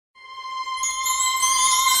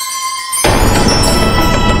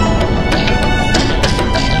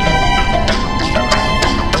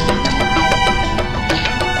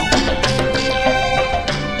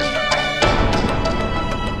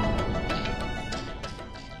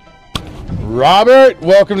Robert,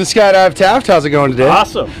 welcome to Skydive Taft. How's it going today?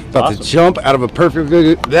 Awesome. About to jump out of a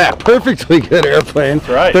perfectly good airplane. That's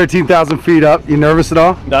right. 13,000 feet up. You nervous at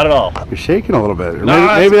all? Not at all. You're shaking a little bit. Or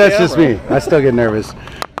No, maybe that's just me. I still get nervous.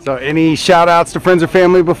 So any shout outs to friends or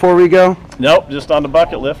family before we go? Nope, just on the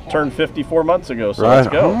bucket lift. Turned 54 months ago, so Right let's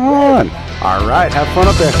go. on. All right, have fun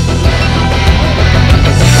up there.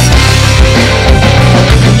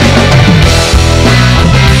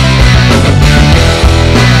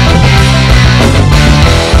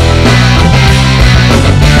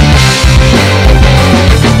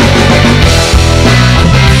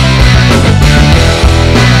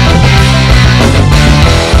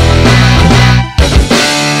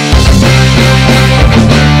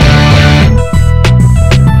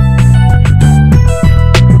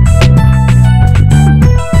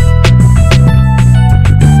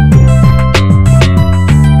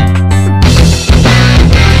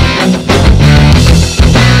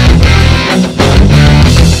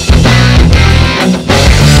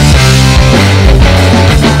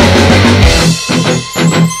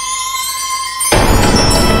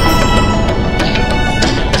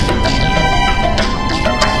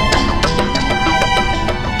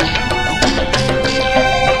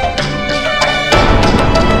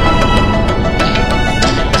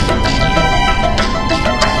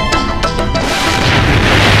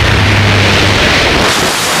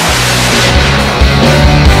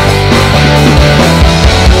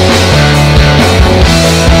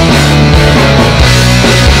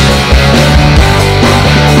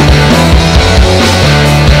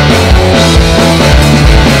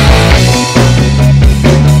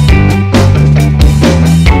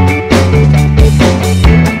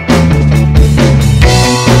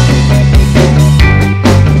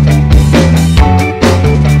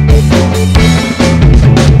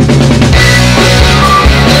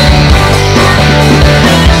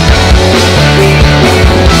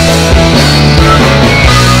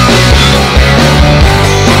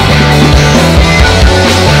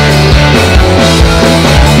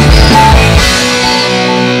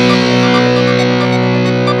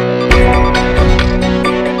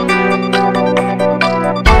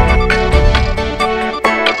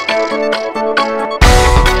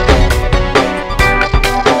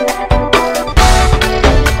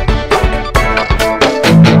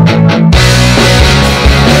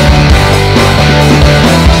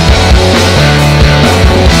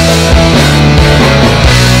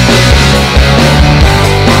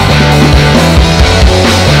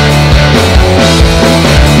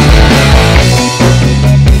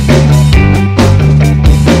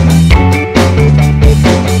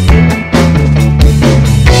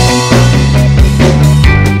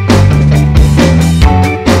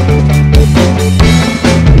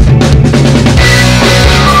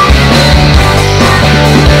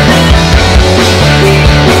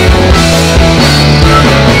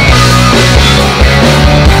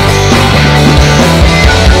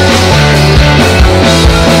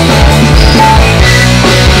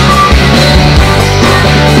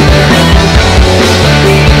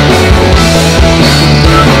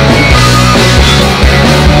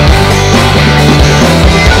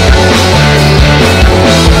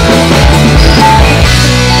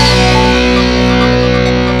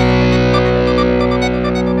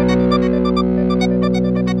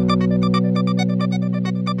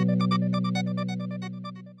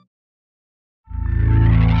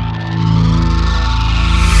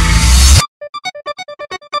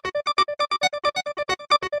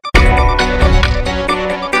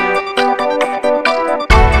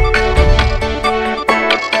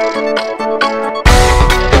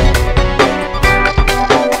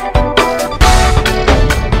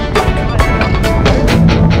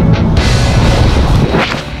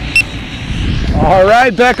 All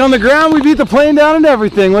right, back on the ground. We beat the plane down and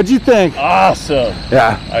everything. What'd you think? Awesome.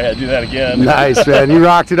 Yeah. I gotta do that again. Nice, man. You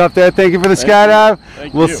rocked it up there. Thank you for the skydive.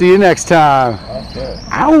 Thank we'll you. see you next time. Okay.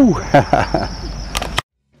 Ow.